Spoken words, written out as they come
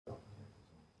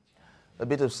A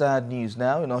bit of sad news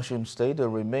now. In Osun State, the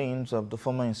remains of the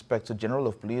former Inspector General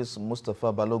of Police,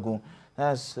 Tafa Balogun,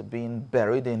 has been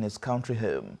buried in his country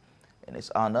home. In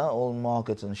his honor, all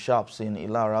markets and shops in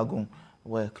Ila Orangun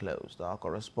were closed. Our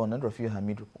correspondent, Rafiu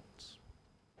Hamid, reports.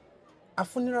 A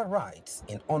funeral rites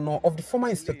in honor of the former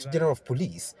Inspector General of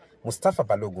Police, Tafa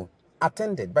Balogun,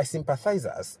 attended by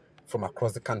sympathizers from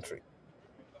across the country.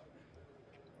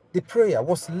 The prayer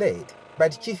was led by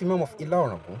the Chief Imam of Ila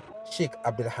Orangun, Sheikh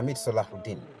Abdulhamid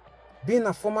Salahuddin. Being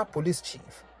a former police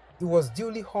chief, he was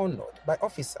duly honored by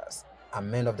officers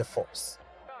and men of the force.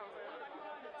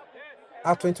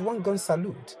 A 21-gun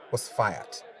salute was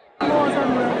fired.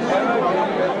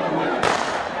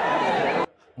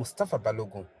 Tafa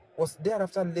Balogun was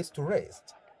thereafter laid to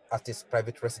rest at his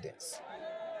private residence.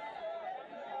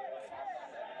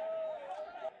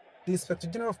 The Inspector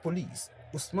General of Police,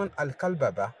 Usman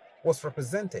Al-Kalbaba, was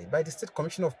represented by the State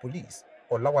Commissioner of Police,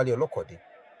 Olawale Olokode.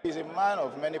 He's a man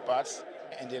of many parts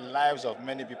in the lives of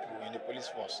many people in the police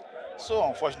force. So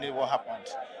unfortunately, what happened?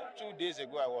 2 days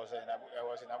ago, I was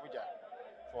in Abuja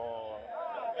for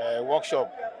a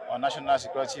workshop on national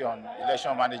security on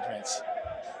election management.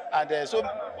 And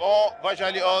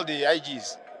virtually all the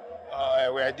IGs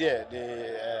were there,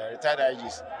 the retired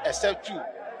IGs, except 2,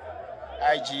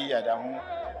 IG Adamu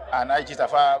and IG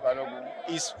Tafa Balogun.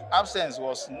 His absence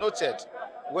was noted,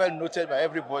 well noted by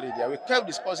everybody there. We kept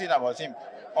discussing about him,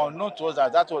 unknown to us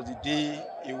that was the day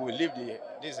he would leave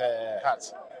this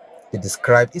heart. He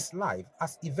described his life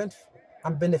as eventful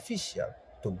and beneficial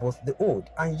to both the old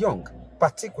and young,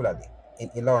 particularly in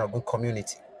Ila Orangun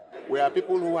community. We are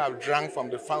people who have drank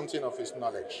from the fountain of his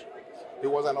knowledge. He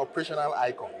was an operational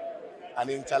icon, an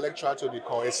intellectual to be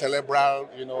called, a cerebral,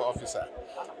 officer.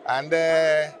 And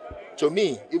to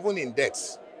me, even in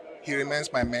death, he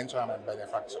remains my mentor and my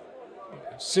benefactor.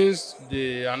 Since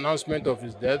the announcement of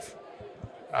his death,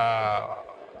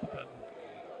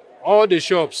 all the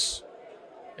shops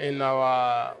in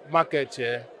our market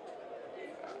here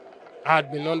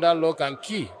had been under lock and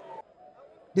key.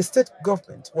 The state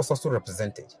government was also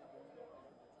represented.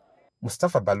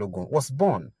 Tafa Balogun was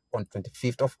born on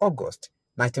 25th of August,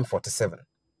 1947.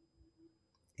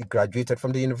 He graduated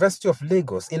from the University of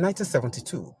Lagos in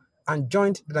 1972 and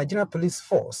joined the Nigerian Police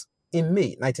Force in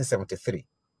May 1973.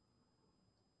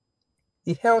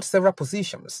 He held several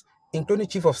positions, including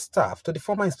Chief of Staff to the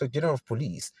former Inspector General of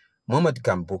Police, Muhammad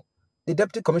Gambo, the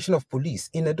Deputy Commissioner of Police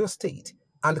in Edo State,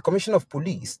 and the Commissioner of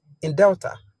Police in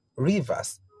Delta,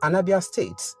 Rivers, and Abia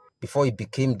States, before he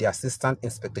became the Assistant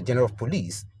Inspector General of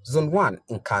Police, Zone 1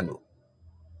 in Kano.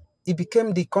 He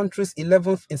became the country's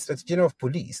 11th Inspector General of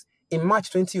Police in March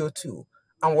 2002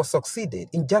 and was succeeded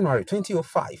in January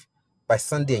 2005 by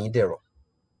Sunday Enyidero.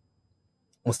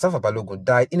 Tafa Balogun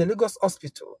died in a Lagos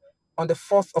hospital on the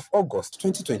 4th of August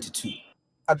 2022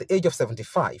 at the age of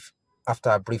 75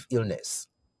 after a brief illness.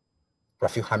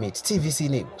 Rafiu Hamid, TVC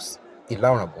News, Ila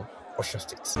Orangun, Osun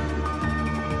State.